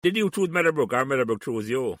Did you choose Meadowbrook or Meadowbrook chose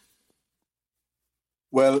you?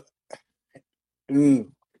 Well,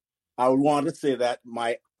 I would want to say that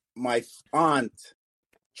my aunt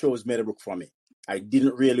chose Meadowbrook for me. I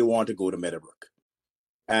didn't really want to go to Meadowbrook.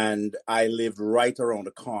 And I lived right around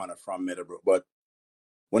the corner from Meadowbrook. But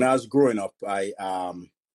when I was growing up,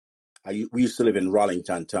 we used to live in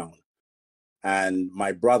Rollington town. And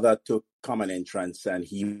my brother took common entrance and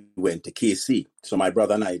he went to KC. So my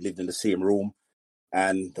brother and I lived in the same room,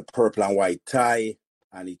 and the purple and white tie.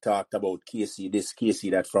 And he talked about KC this,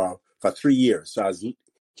 KC that for 3 years. So I was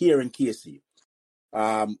here in KC.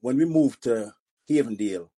 When we moved to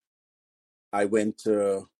Havendale, I went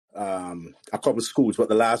to a couple of schools, but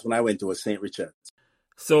the last one I went to was St. Richard's.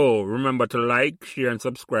 So remember to like, share, and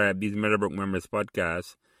subscribe these Meadowbrook Memories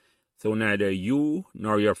podcasts so neither you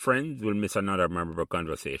nor your friends will miss another Meadowbrook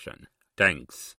conversation. Thanks.